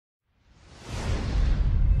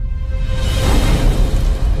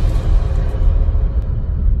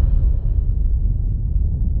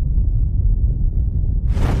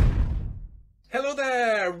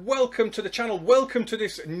welcome to the channel. Welcome to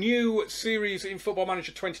this new series in Football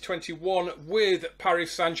Manager 2021 with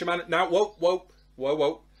Paris Saint-Germain. Now,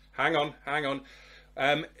 whoa, hang on.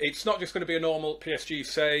 It's not just going to be a normal PSG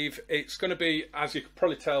save. It's going to be, as you can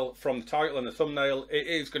probably tell from the title and the thumbnail, it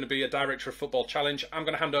is going to be a Director of Football challenge. I'm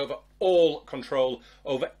going to hand over all control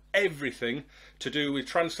over everything to do with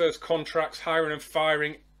transfers, contracts, hiring and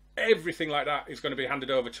firing. Everything like that is going to be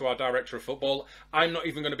handed over to our Director of Football. I'm not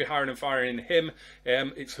even going to be hiring and firing him.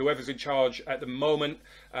 It's whoever's in charge at the moment.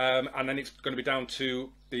 And then it's going to be down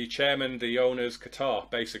to the chairman, the owners,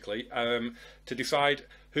 Qatar, basically, to decide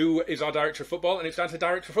who is our Director of Football. And it's down to the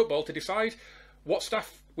Director of Football to decide what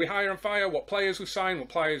staff we hire and fire, what players we sign, what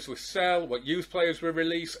players we sell, what youth players we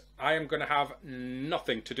release. I am going to have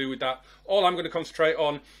nothing to do with that. All I'm going to concentrate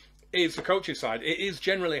on is the coaching side. It is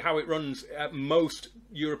generally how it runs at most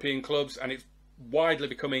European clubs, and it's widely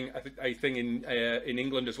becoming a thing in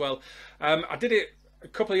England as well. I did it a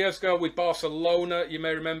couple of years ago with Barcelona. You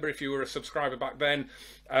may remember if you were a subscriber back then.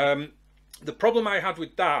 The problem I had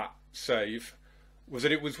with that save was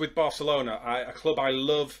that it was with Barcelona, a club I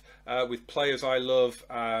love, with players I love,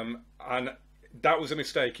 and that was a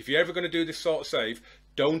mistake. If you're ever going to do this sort of save,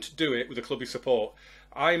 don't do it with a club you support.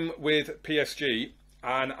 I'm with PSG,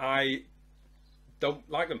 and I don't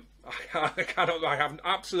like them. I have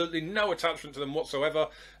absolutely no attachment to them whatsoever.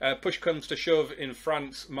 Push comes to shove, in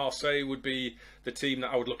France, Marseille would be the team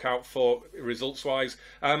that I would look out for results-wise.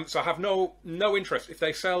 So I have no interest. If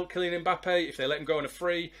they sell Kylian Mbappe, if they let him go on a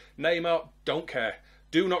free, Neymar, don't care.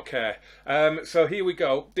 Do not care. So here we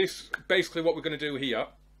go. This basically what we're going to do here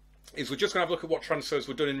is we're just going to have a look at what transfers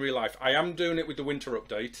were done in real life. I am doing it with the winter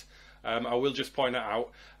update. I will just point that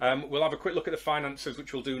out. We'll have a quick look at the finances,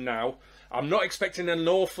 which we'll do now. I'm not expecting an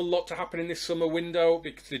awful lot to happen in this summer window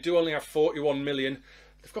because they do only have 41 million.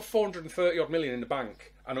 They've got 430 odd million in the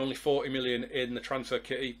bank and only 40 million in the transfer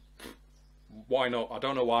kitty. Why not? I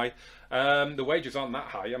don't know why. The wages aren't that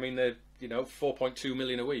high. I mean, they're 4.2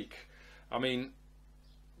 million a week. I mean,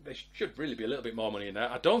 there should really be a little bit more money in there.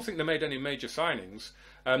 I don't think they made any major signings.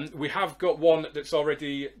 We have got one that's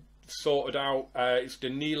already sorted out. It's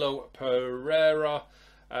Danilo Pereira.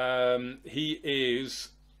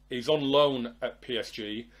 He's on loan at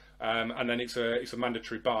PSG, and then it's a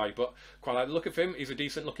mandatory buy. But quite like the look of him. He's a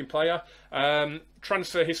decent looking player.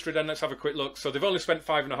 Transfer history. Then let's have a quick look. So they've only spent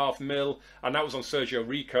 5.5 mil, and that was on Sergio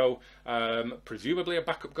Rico, presumably a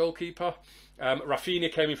backup goalkeeper.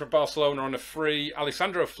 Rafinha came in from Barcelona on a free.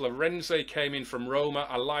 Alessandro Florenzi came in from Roma.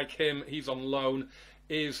 I like him. He's on loan.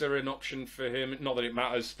 Is there an option for him? Not that it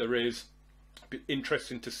matters. There is. Be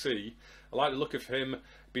interesting to see. I like the look of him.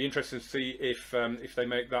 Be interesting to see if they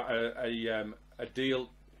make that a deal.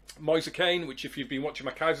 Moise Kean, which if you've been watching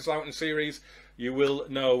my Kaiserslautern series, you will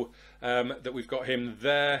know that we've got him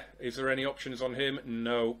there. Is there any options on him?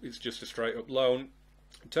 No, it's just a straight up loan.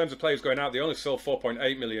 In terms of players going out, they only sold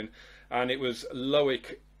 4.8 million, and it was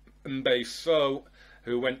Loic Mbeso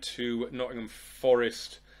who went to Nottingham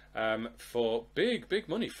Forest for big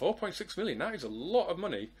money, 4.6 million. That is a lot of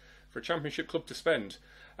money for a Championship club to spend.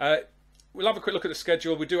 We'll have a quick look at the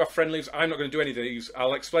schedule. We do have friendlies. I'm not going to do any of these.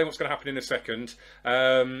 I'll explain what's going to happen in a second.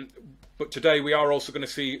 But today we are also going to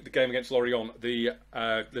see the game against Lorient, the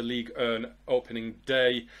Ligue 1 opening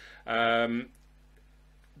day. And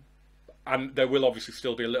there will obviously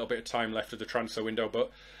still be a little bit of time left of the transfer window.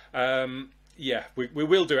 But yeah, we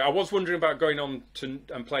will do it. I was wondering about going on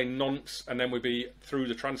and playing Nantes, and then we'd be through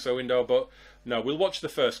the transfer window. But no, we'll watch the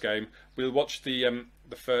first game. We'll watch the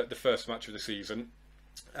first match of the season.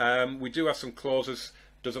 We do have some clauses.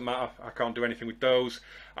 Doesn't matter. I can't do anything with those.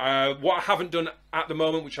 What I haven't done at the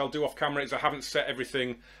moment, which I'll do off camera, is I haven't set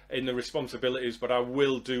everything in the responsibilities, but I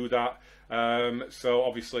will do that. So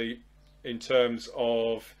obviously, in terms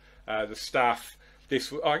of the staff,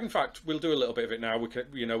 in fact, we'll do a little bit of it now.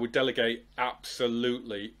 We delegate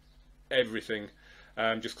absolutely everything.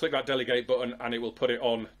 Just click that delegate button, and it will put it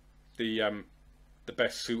on the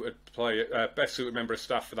best suited best suited member of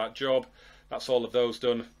staff for that job. That's all of those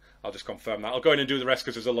done. I'll just confirm that. I'll go in and do the rest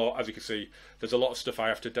because there's a lot, as you can see, there's a lot of stuff I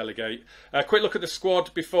have to delegate. Quick look at the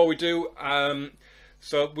squad before we do.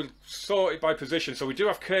 So we'll sort it by position. So we do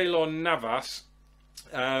have Keylor Navas,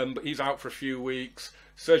 but he's out for a few weeks.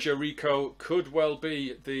 Sergio Rico could well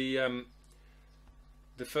be the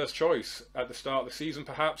first choice at the start of the season,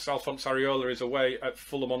 perhaps. Alphonse Areola is away at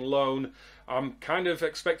Fulham on loan. I'm kind of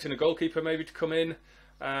expecting a goalkeeper maybe to come in.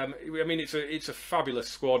 I mean, it's a fabulous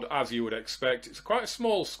squad, as you would expect. It's quite a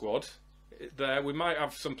small squad there. We might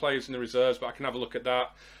have some players in the reserves, but I can have a look at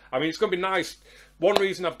that. I mean, it's going to be nice. One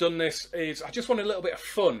reason I've done this is I just want a little bit of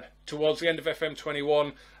fun towards the end of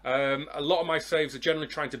FM21. A lot of my saves are generally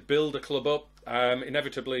trying to build a club up.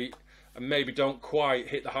 Inevitably, and maybe don't quite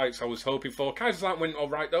hit the heights I was hoping for. Kaiserslautern went all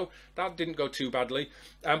right though. That didn't go too badly.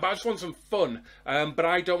 But I just want some fun. But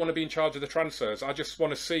I don't want to be in charge of the transfers. I just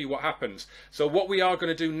want to see what happens. So what we are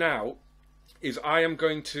going to do now is I'm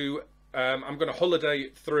going to holiday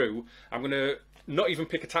through. I'm going to not even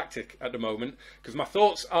pick a tactic at the moment, because my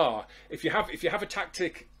thoughts are, if you have a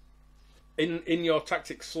tactic in your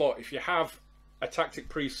tactic slot, if you have a tactic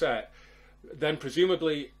preset, then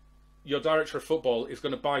presumably your director of football is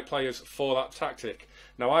going to buy players for that tactic.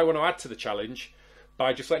 Now I want to add to the challenge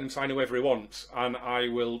by just letting him sign whoever he wants, and I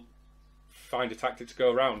will find a tactic to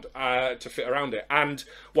go around to fit around it. And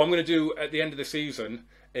what I'm going to do at the end of the season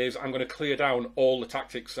is I'm going to clear down all the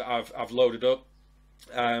tactics that I've loaded up.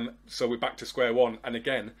 So we're back to square one, and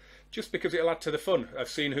again, just because it'll add to the fun of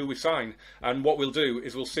seeing who we sign. And what we'll do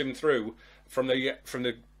is we'll sim through from the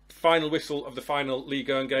final whistle of the final Ligue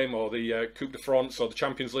 1 game, or the Coupe de France, or the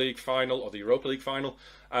Champions League final, or the Europa League final.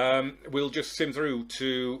 We'll just sim through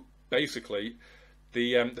to basically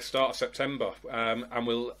the start of September, and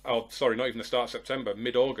we'll, oh sorry, not even the start of September,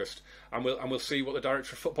 mid-August, and we'll see what the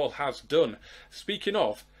director of football has done. Speaking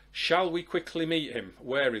of, shall we quickly meet him?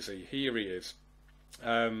 Where is he? Here he is.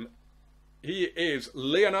 He is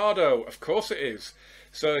Leonardo, of course it is.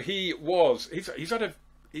 So he's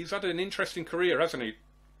had an interesting career, hasn't he?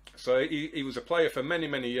 So he was a player for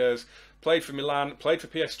many years, played for Milan, played for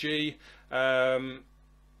PSG.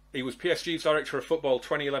 He was PSG's director of football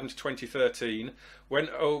 2011 to 2013. Went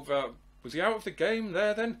over, was he out of the game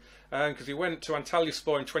there then? Because he went to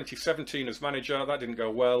Antalyaspor in 2017 as manager. That didn't go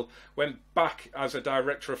well. Went back as a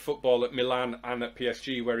director of football at Milan and at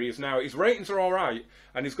PSG, where he is now. His ratings are all right,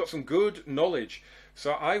 and he's got some good knowledge.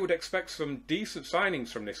 So I would expect some decent signings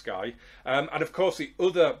from this guy. And of course, the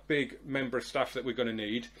other big member of staff that we're going to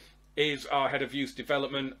need is our head of youth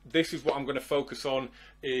development. This is what I'm going to focus on,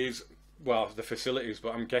 is, well, the facilities,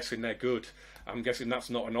 but I'm guessing they're good. I'm guessing that's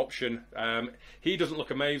not an option. He doesn't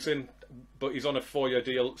look amazing, but he's on a 4-year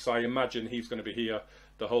deal, so I imagine he's going to be here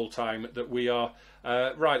the whole time that we are.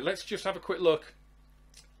 Right, let's just have a quick look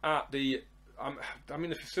at the... I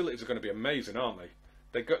mean, the facilities are going to be amazing, aren't they?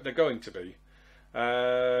 They're going to be.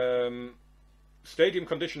 Stadium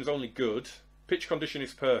condition is only good. Pitch condition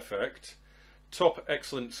is perfect. Top,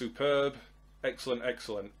 excellent, superb. Excellent,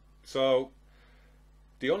 excellent. So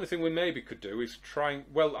the only thing we maybe could do is try and...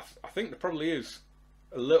 Well, I think there probably is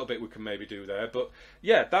a little bit we can maybe do there. But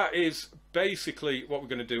yeah, that is basically what we're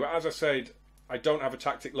going to do. As I said, I don't have a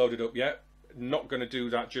tactic loaded up yet. Not going to do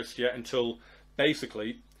that just yet until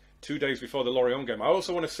basically 2 days before the Lorient game. I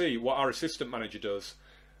also want to see what our assistant manager does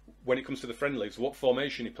when it comes to the friendlies, what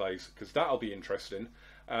formation he plays, because that'll be interesting.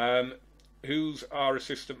 Who's our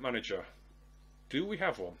assistant manager? Do we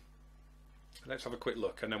have one? Let's have a quick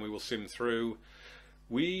look, and then we will sim through.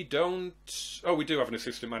 We don't... Oh, we do have an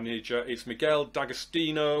assistant manager. It's Miguel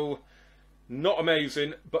D'Agostino. Not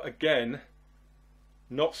amazing, but again,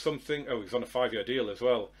 not something... Oh, he's on a 5-year deal as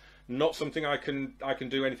well. Not something I can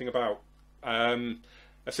do anything about.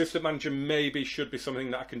 Assistant manager maybe should be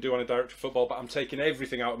something that I can do on a director of football, but I'm taking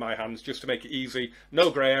everything out of my hands just to make it easy.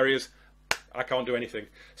 No grey areas. I can't do anything.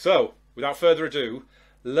 So, without further ado,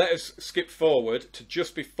 let us skip forward to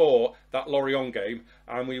just before that Lorient game,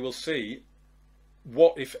 and we will see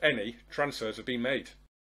what, if any, transfers have been made.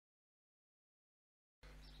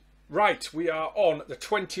 Right, we are on the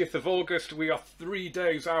 20th of August. We are 3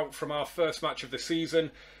 days out from our first match of the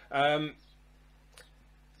season.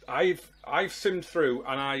 I've simmed through,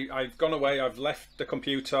 and I've gone away. I've left the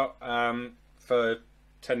computer for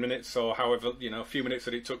 10 minutes or however, a few minutes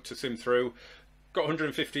that it took to sim through. Got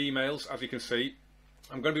 150 emails, as you can see.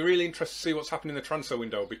 I'm going to be really interested to see what's happening in the transfer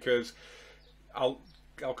window, because I'll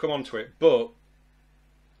come on to it. But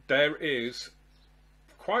there is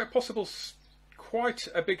quite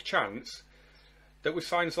a big chance that we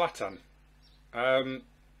sign Zlatan.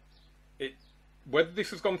 Whether this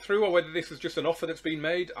has gone through or whether this is just an offer that's been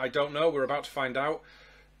made, I don't know. We're about to find out.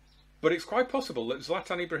 But it's quite possible that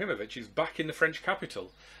Zlatan Ibrahimovic is back in the French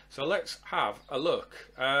capital. So let's have a look.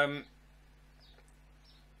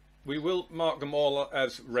 We will mark them all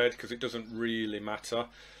as red because it doesn't really matter.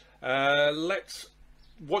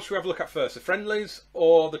 What should we have a look at first? The friendlies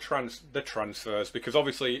or the transfers? Because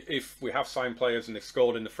obviously if we have signed players and they've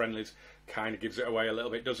scored in the friendlies, kind of gives it away a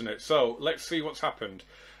little bit, doesn't it? So let's see what's happened.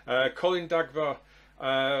 Colin Dagba,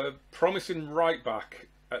 promising right back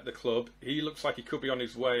at the club. He looks like he could be on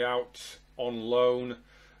his way out on loan.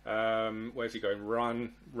 Where's he going?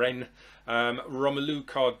 Rennes. Romelu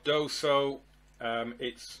Cardoso.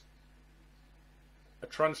 It's a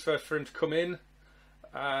transfer for him to come in.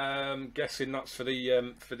 Guessing that's for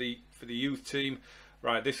the youth team.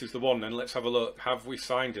 Right, this is the one then. Let's have a look. Have we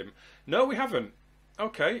signed him? No, we haven't.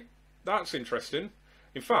 Okay, that's interesting.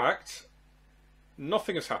 In fact,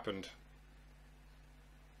 nothing has happened.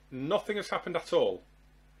 Nothing has happened at all.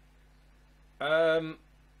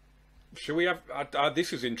 Shall we have...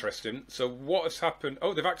 this is interesting. So what has happened?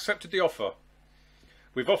 Oh, they've accepted the offer.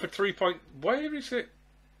 We've offered 3 point... Where is it?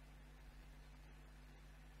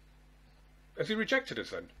 Has he rejected us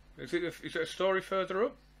then? Is it a story further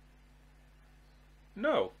up?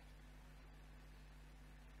 No.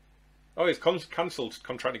 Oh, he's cancelled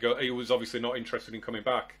contract to go. He was obviously not interested in coming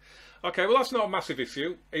back. Okay, well that's not a massive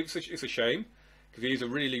issue. It's a shame because he's a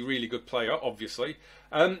really, really good player, obviously.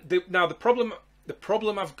 Now the problem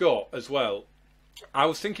I've got as well. I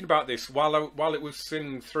was thinking about this while it was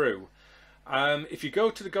singing through. If you go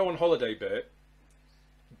to the go on holiday bit,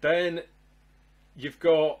 then you've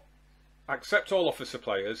got accept all offers for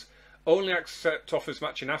players, only accept offers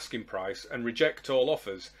matching asking price, and reject all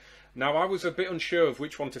offers. Now, I was a bit unsure of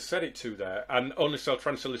which one to set it to there, and only sell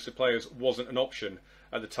transfer listed players wasn't an option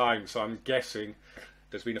at the time, so I'm guessing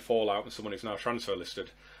there's been a fallout and someone is now transfer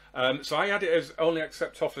listed. So I had it as only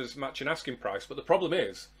accept offers matching asking price, but the problem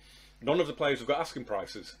is none of the players have got asking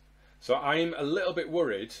prices. So I'm a little bit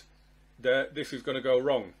worried that this is going to go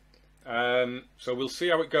wrong. So we'll see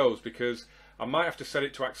how it goes, because I might have to set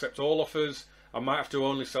it to accept all offers. I might have to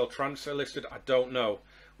only sell transfer listed. I don't know.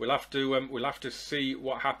 We'll have to see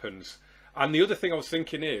what happens. And the other thing I was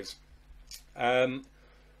thinking is,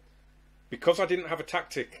 because I didn't have a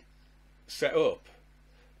tactic set up,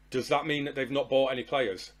 does that mean that they've not bought any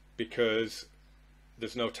players because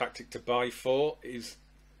there's no tactic to buy for? Is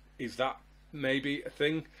that maybe a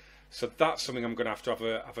thing? So that's something I'm going to have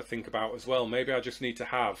a think about as well. Maybe I just need to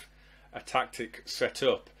have a tactic set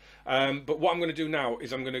up. But what I'm going to do now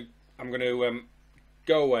is I'm going to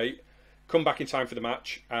go away, come back in time for the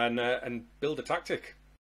match, and build a tactic.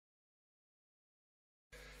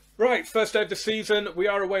 Right, first day of the season. We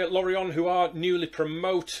are away at Lorient, who are newly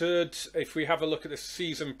promoted. If we have a look at the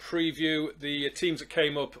season preview, the teams that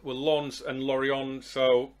came up were Lens and Lorient,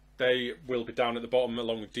 so they will be down at the bottom,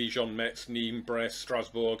 along with Dijon, Metz, Nîmes, Brest,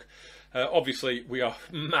 Strasbourg. Obviously, we are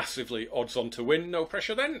massively odds-on to win. No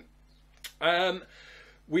pressure then.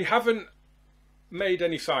 We haven't made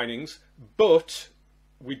any signings, but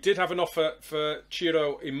we did have an offer for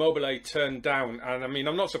Ciro Immobile turned down. And I mean,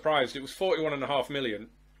 I'm not surprised. It was 41.5 million.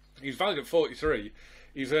 He's valued at 43.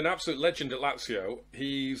 He's an absolute legend at Lazio.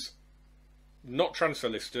 He's not transfer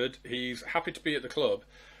listed. He's happy to be at the club.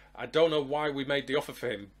 I don't know why we made the offer for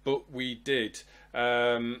him, but we did.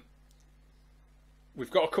 We've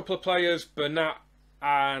got a couple of players, Bernat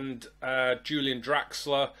and Julian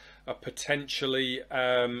Draxler, are potentially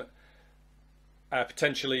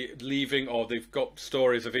leaving, or they've got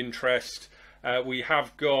stories of interest. We've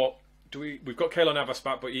got Keylor Navas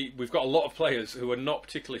back, but we've got a lot of players who are not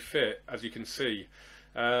particularly fit, as you can see.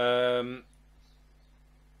 Because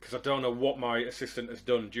I don't know what my assistant has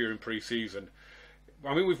done during pre-season.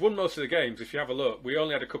 I mean, we've won most of the games. If you have a look, we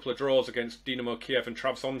only had a couple of draws against Dinamo Kiev and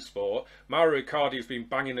Trabzonspor. Mauro Icardi has been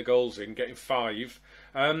banging the goals in, getting 5.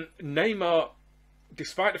 Neymar,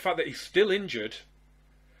 despite the fact that he's still injured,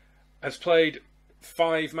 has played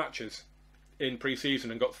 5 matches in pre-season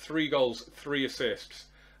and got 3 goals, 3 assists.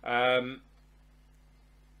 And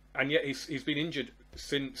yet he's been injured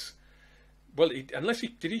since... Well,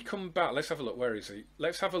 did he come back? Let's have a look. Where is he?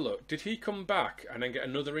 Let's have a look. Did he come back and then get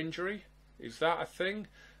another injury? Is that a thing?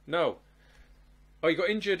 No. Oh, he got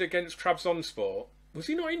injured against Trabzonspor. Was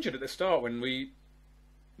he not injured at the start when we...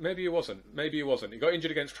 Maybe he wasn't. Maybe he wasn't. He got injured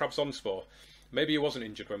against Trabzonspor. Maybe he wasn't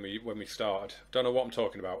injured when we started. Don't know what I'm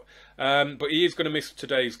talking about. But he is going to miss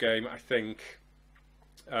today's game, I think.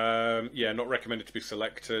 Yeah, not recommended to be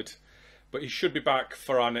selected. But he should be back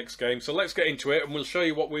for our next game. So let's get into it, and we'll show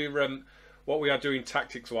you what we are doing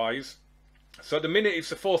tactics-wise. So at the minute,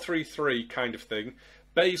 it's a 4-3-3 kind of thing,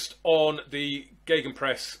 based on the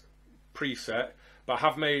Gegenpress preset. But I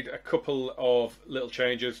have made a couple of little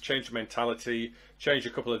changes, changed the mentality, changed a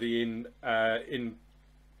couple of the in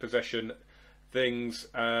possession things.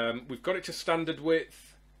 We've got it to standard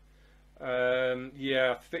width.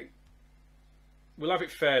 Yeah, I think we'll have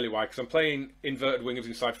it fairly wide because I'm playing inverted wingers,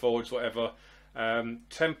 inside forwards, whatever.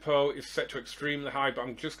 Tempo is set to extremely high, but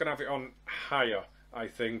I'm just going to have it on higher, I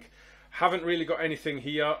think. Haven't really got anything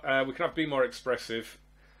here. We can have be more expressive.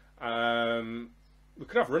 We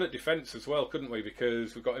could have run at defence as well, couldn't we?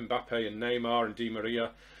 Because we've got Mbappe and Neymar and Di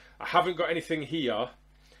Maria. I haven't got anything here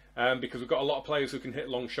because we've got a lot of players who can hit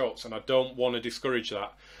long shots, and I don't want to discourage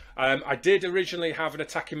that. I did originally have an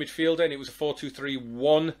attacking midfielder, and it was a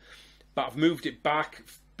 4-2-3-1, but I've moved it back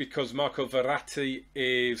because Marco Verratti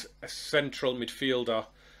is a central midfielder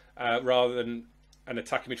rather than an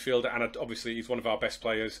attacking midfielder, and obviously he's one of our best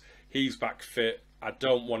players. He's back fit. I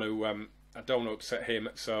don't want to upset him,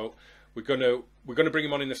 so we're gonna bring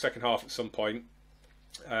him on in the second half at some point.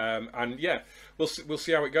 And yeah, we'll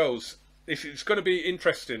see how it goes. It's going to be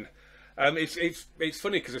interesting. It's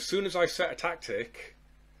funny because as soon as I set a tactic,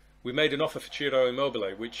 we made an offer for Ciro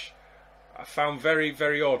Immobile, which I found very,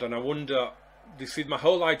 very odd. And I wonder, my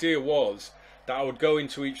whole idea was that I would go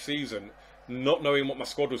into each season not knowing what my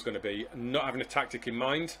squad was going to be, not having a tactic in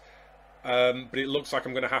mind. But it looks like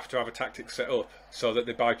I'm going to have a tactic set up so that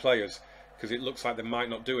they buy players, because it looks like they might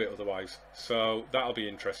not do it otherwise. So that'll be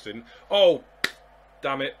interesting. Oh,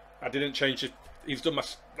 damn it! I didn't change it. He's done my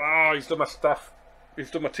stuff. He's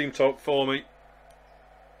done my team talk for me.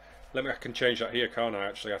 I can change that here, can't I?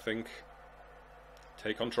 Actually, I think.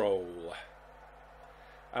 Take control.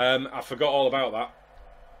 I forgot all about that.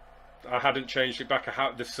 I hadn't changed it back.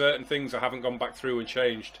 There's certain things I haven't gone back through and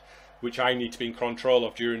changed, which I need to be in control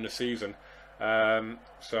of during the season.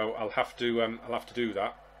 So I'll have to do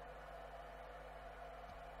that.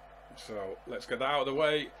 So let's get that out of the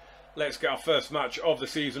way. Let's get our first match of the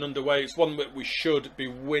season underway. It's one that we should be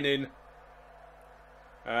winning.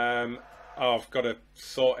 I've got to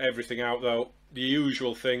sort everything out though. The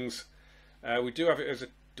usual things. We do have it as a.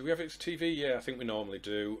 Do we have it as TV? Yeah, I think we normally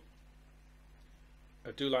do.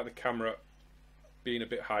 I do like the camera being a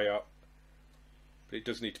bit higher, but it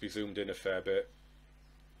does need to be zoomed in a fair bit.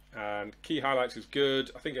 And key highlights is good.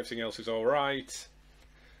 I think everything else is all right.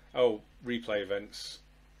 Oh, replay events.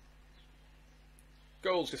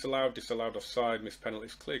 Goals disallowed, disallowed offside, missed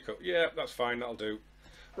penalties, clear cut. Yeah, that's fine, that'll do.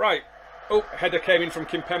 Right. Oh, header came in from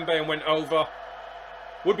Kimpembe and went over.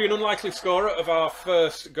 Would be an unlikely scorer of our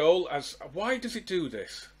first goal. Why does it do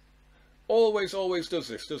this? Always does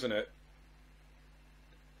this, doesn't it?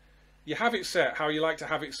 You have it set how you like to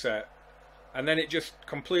have it set, and then it just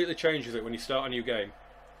completely changes it when you start a new game.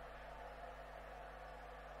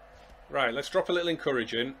 Right, let's drop a little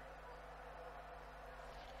encouraging.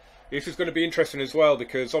 This is going to be interesting as well,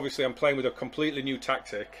 because obviously I'm playing with a completely new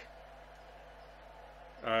tactic,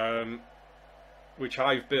 which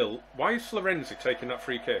I've built. Why is Florenzi taking that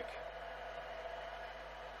free kick?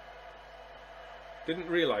 Didn't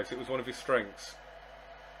realise it was one of his strengths.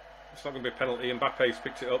 It's not going to be a penalty. Mbappe's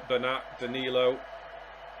picked it up. Bernat, Danilo.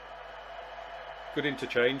 Good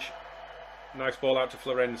interchange. Nice ball out to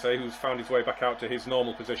Florenzi, who's found his way back out to his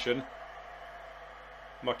normal position.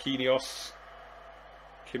 Marquinhos.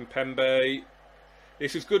 Kimpembe.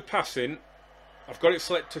 This is good passing. I've got it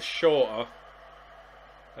selected to shorter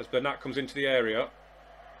as Bernat comes into the area.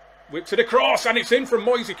 Whips it across, and it's in from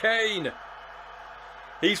Moise Kean.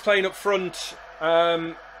 He's playing up front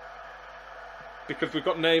because we've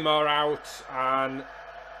got Neymar out, and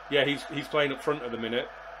yeah, he's playing up front at the minute.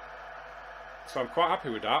 So I'm quite happy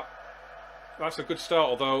with that. That's a good start,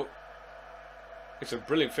 although it's a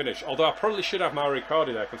brilliant finish. Although I probably should have Mauro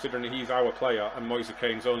Icardi there, considering he's our player and Moise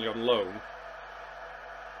Kean's only on loan.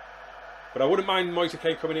 But I wouldn't mind Moise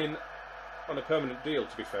Kean coming in on a permanent deal,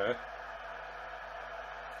 to be fair.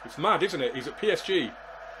 It's mad, isn't it? He's at PSG,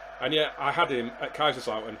 and yet I had him at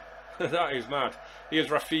Kaiserslautern. That is mad. Here's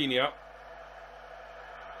Rafinha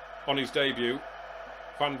on his debut.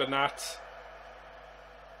 Van Bernat.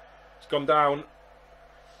 It's gone down.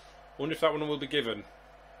 Wonder if that one will be given.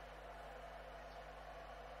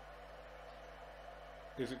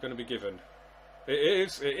 Is it going to be given? It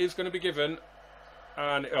is. It is going to be given.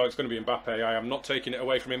 And oh, it's going to be Mbappe. I am not taking it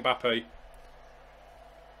away from Mbappe.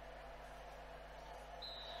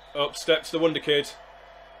 Up steps the Wonder Kid.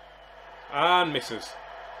 And misses.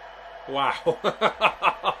 Wow.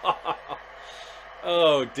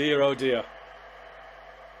 Oh dear, oh dear.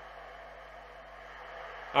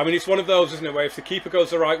 I mean, it's one of those, isn't it, where if the keeper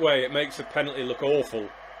goes the right way, it makes the penalty look awful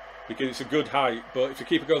because it's a good height. But if the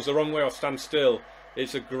keeper goes the wrong way or stands still,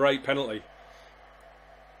 it's a great penalty.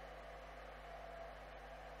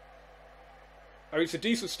 I mean, it's a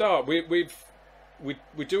decent start. We're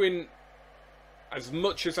doing as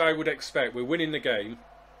much as I would expect. We're winning the game.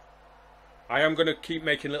 I am going to keep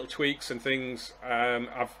making little tweaks and things. I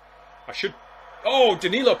should. Oh,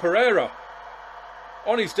 Danilo Pereira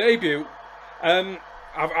on his debut.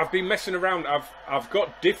 I've been messing around. I've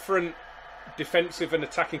got different defensive and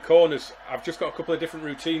attacking corners. I've just got a couple of different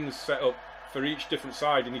routines set up for each different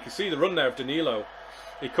side, and you can see the run there of Danilo.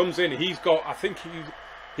 He comes in. He's got. I think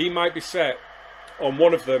he might be set on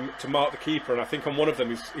one of them to mark the keeper, and I think on one of them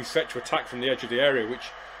he's set to attack from the edge of the area, which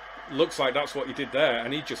looks like that's what he did there.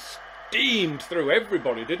 And he just steamed through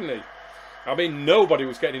everybody, didn't he? I mean, nobody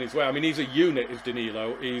was getting in his way. I mean, he's a unit, is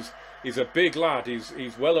Danilo. He's a big lad.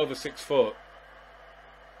 He's well over 6 foot.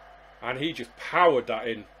 And he just powered that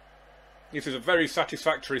in. This is a very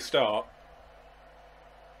satisfactory start.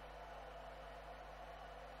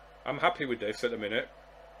 I'm happy with this at the minute.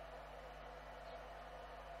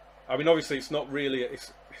 I mean, obviously, it's not really.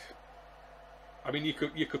 I mean, you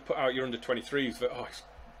could put out your under-23s, but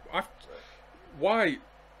why?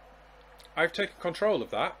 I've taken control of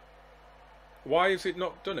that. Why has it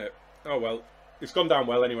not done it? Oh well, it's gone down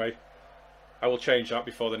well anyway. I will change that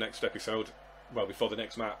before the next episode. Well, before the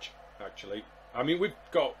next match, actually. I mean, we've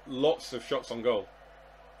got lots of shots on goal.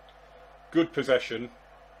 Good possession.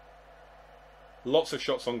 Lots of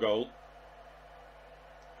shots on goal.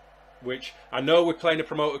 Which, I know we're playing a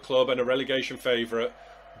promoted club and a relegation favourite,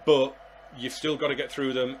 but you've still got to get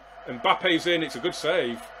through them. Mbappe's in, it's a good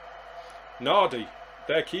save. Nardi,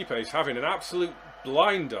 their keeper, is having an absolute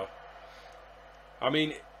blinder. I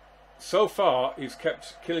mean, so far, he's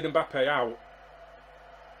kept Kylian Mbappe out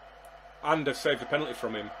and has saved the penalty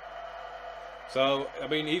from him. So, I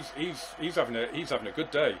mean, he's having a good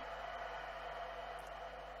day.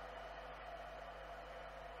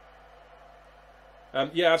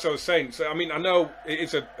 Yeah, as I was saying, so I mean, I know it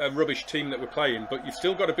is a rubbish team that we're playing, but you've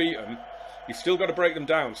still got to beat them. You've still got to break them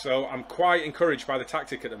down. So I'm quite encouraged by the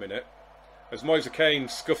tactic at the minute. As Moise Kean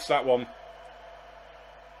scuffs that one.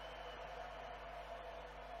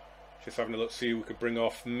 Just having a look, see who we could bring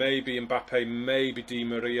off. Maybe Mbappe, maybe Di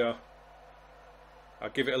Maria. I'll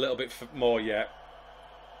give it a little bit more yet.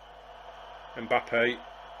 Mbappe.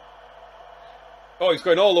 Oh, he's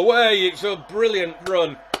going all the way. It's a brilliant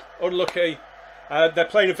run. Unlucky. They're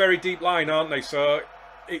playing a very deep line, aren't they? So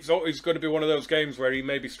it's always going to be one of those games where he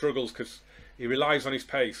maybe struggles because he relies on his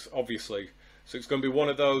pace, obviously. So it's going to be one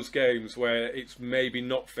of those games where it's maybe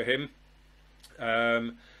not for him.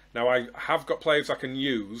 Now, I have got players I can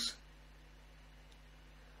use.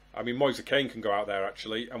 I mean, Moise Kean can go out there,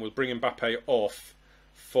 actually, and we'll bring Mbappe off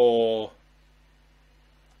for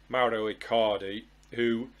Mauro Icardi,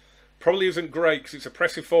 who probably isn't great because it's a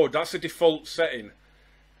pressing forward. That's the default setting.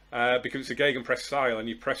 Because it's a gegenpress style and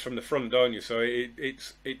you press from the front, don't you? So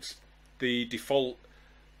it's the default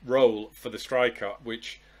role for the striker,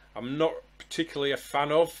 which I'm not particularly a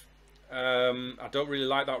fan of. I don't really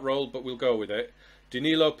like that role, but we'll go with it.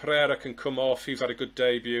 Danilo Pereira can come off. He's had a good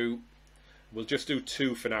debut. We'll just do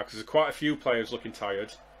 2 for now because there's quite a few players looking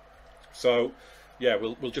tired. So yeah,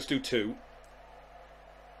 we'll just do 2.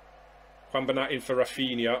 Juan Bernat in for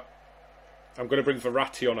Rafinha. I'm going to bring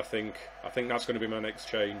Verratti on, I think. I think that's going to be my next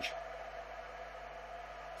change.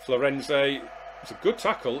 Florenzi. It's a good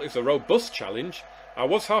tackle. It's a robust challenge. I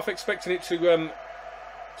was half expecting it to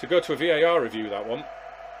go to a VAR review, that one.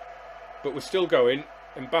 But we're still going.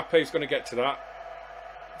 Mbappe's going to get to that.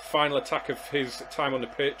 Final attack of his time on the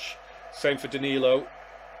pitch. Same for Danilo.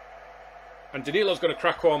 And Danilo's going to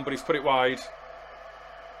crack on, but he's put it wide.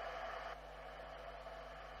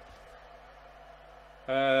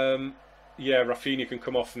 Yeah, Rafinha can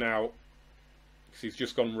come off now because he's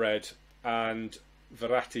just gone red, and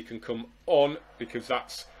Verratti can come on because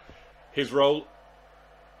that's his role.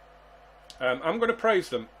 I'm going to praise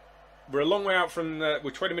them. We're a long way out from we're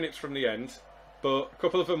 20 minutes from the end, but a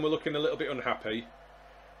couple of them were looking a little bit unhappy,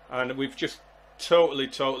 and we've just totally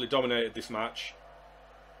dominated this match.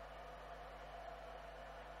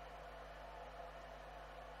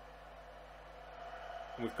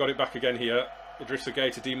 And we've got it back again here. Idrissa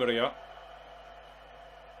Gueye to Di Maria.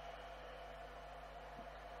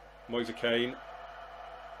 Moise Kean.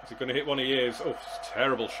 Is he going to hit one of his? Oh, it's a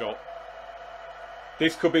terrible shot.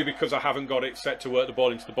 This could be because I haven't got it set to work the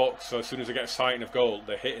ball into the box. So as soon as I get a sighting of goal,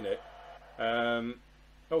 they're hitting it. Oh,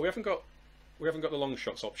 we haven't got the long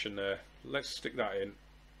shots option there. Let's stick that in.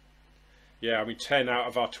 Yeah, I mean 10 out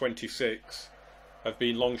of our 26 have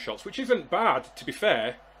been long shots, which isn't bad, to be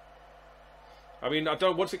fair. I mean, I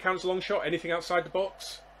don't. Once it counts a long shot, anything outside the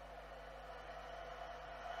box.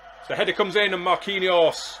 So the header comes in, and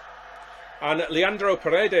Marquinhos. And Leandro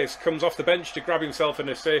Paredes comes off the bench to grab himself an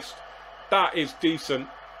assist. That is decent.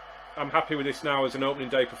 I'm happy with this now as an opening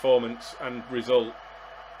day performance and result.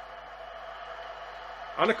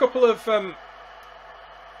 And a couple of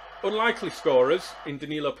unlikely scorers in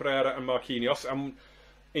Danilo Pereira and Marquinhos. And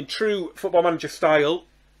in true Football Manager style,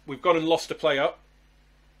 we've gone and lost a player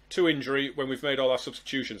to injury when we've made all our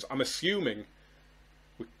substitutions. I'm assuming...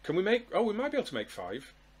 Can we make... Oh, we might be able to make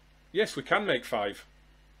 5. Yes, we can make 5.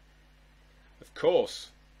 Of course.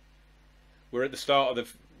 We're at the start of the...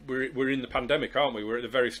 We're in the pandemic, aren't we? We're at the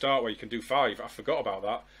very start where you can do 5. I forgot about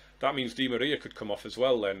that. That means Di Maria could come off as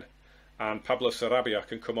well then. And Pablo Sarabia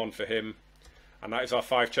can come on for him. And that is our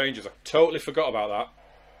 5 changes. I totally forgot about that.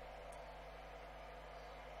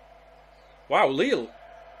 Wow, Lille.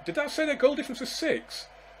 Did that say their goal difference was 6?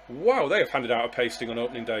 Wow, they have handed out a pasting on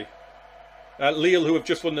opening day. Lille, who have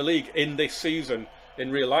just won the league in this season,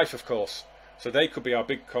 in real life, of course. So they could be our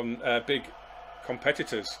big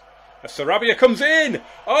competitors. Sarabia comes in!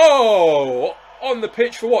 Oh! On the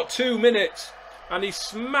pitch for what, 2 minutes? And he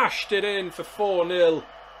smashed it in for 4-0.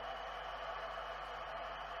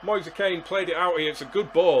 Moise Kean played it out here. It's a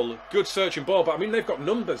good ball, good searching ball. But I mean, they've got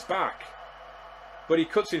numbers back. But he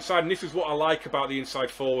cuts inside, and this is what I like about the inside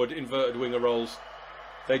forward inverted winger roles.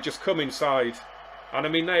 They just come inside. And I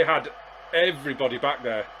mean, they had everybody back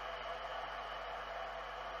there.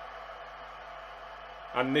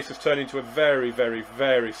 And this has turned into a very, very,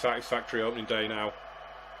 very satisfactory opening day now.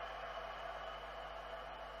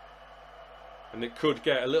 And it could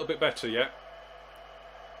get a little bit better yet.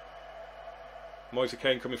 Moise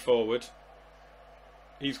Kean coming forward.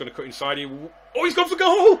 He's going to cut inside. Oh, he's gone for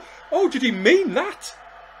goal! Oh, did he mean that?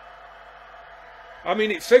 I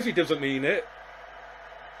mean, it says he doesn't mean it.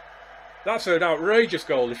 That's an outrageous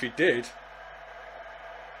goal if he did.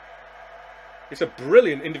 It's a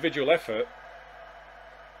brilliant individual effort.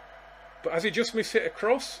 But has he just missed it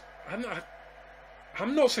across?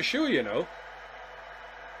 I'm not so sure, you know.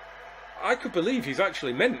 I could believe he's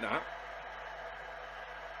actually meant that.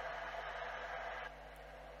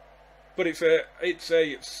 But it's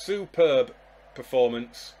a superb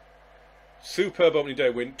performance. Superb opening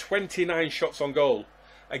day win. 29 shots on goal.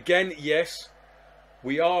 Again, yes,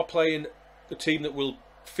 we are playing the team that will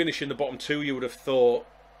finish in the bottom 2, you would have thought.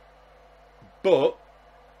 But,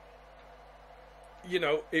 you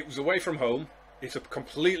know, it was away from home. It's a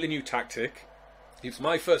completely new tactic. It's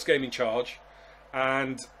my first game in charge.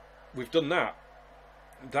 And we've done that.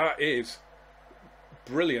 That is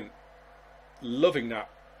brilliant. Loving that.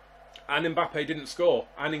 And Mbappe didn't score.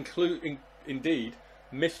 And indeed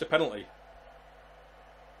missed a penalty.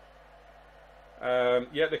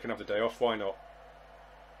 Yeah, they can have the day off. Why not?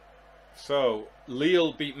 So,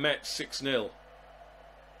 Lille beat Metz 6-0.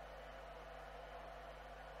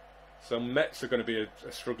 So Metz are going to be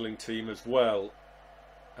a struggling team as well.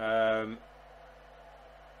 But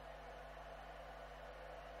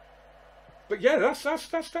yeah, that's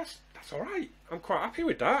all right. I'm quite happy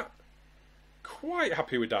with that. Quite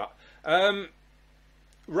happy with that.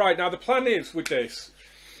 Right, now the plan is with this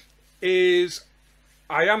is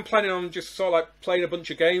I am planning on just sort of like playing a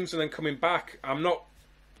bunch of games and then coming back. I'm not,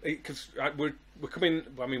 because we're coming.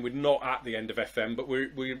 I mean, we're not at the end of FM, but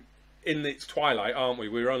we're in its twilight, aren't we?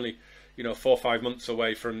 We're only, you know, 4 or 5 months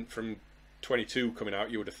away from 22 coming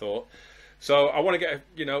out. You would have thought. So I want to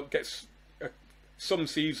get some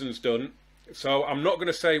seasons done. So I'm not going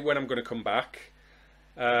to say when I'm going to come back.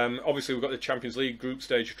 Obviously, we've got the Champions League group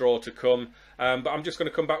stage draw to come, but I'm just going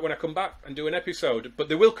to come back when I come back and do an episode. But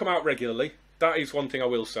they will come out regularly. That is one thing I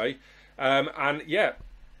will say. And yeah,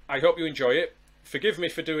 I hope you enjoy it. Forgive me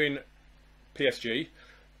for doing PSG,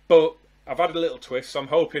 but I've added a little twist, so I'm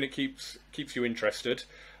hoping it keeps you interested.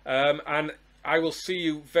 And I will see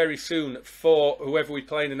you very soon for whoever we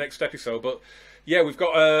play in the next episode. But yeah, we've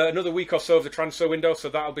got another week or so of the transfer window, so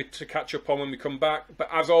that'll be to catch up on when we come back. But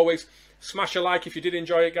as always, smash a like if you did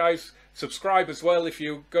enjoy it, guys. Subscribe as well if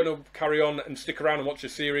you're going to carry on and stick around and watch the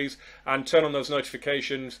series, and turn on those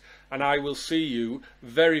notifications. And I will see you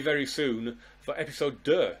very, very soon for episode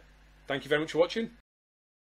 2. Thank you very much for watching.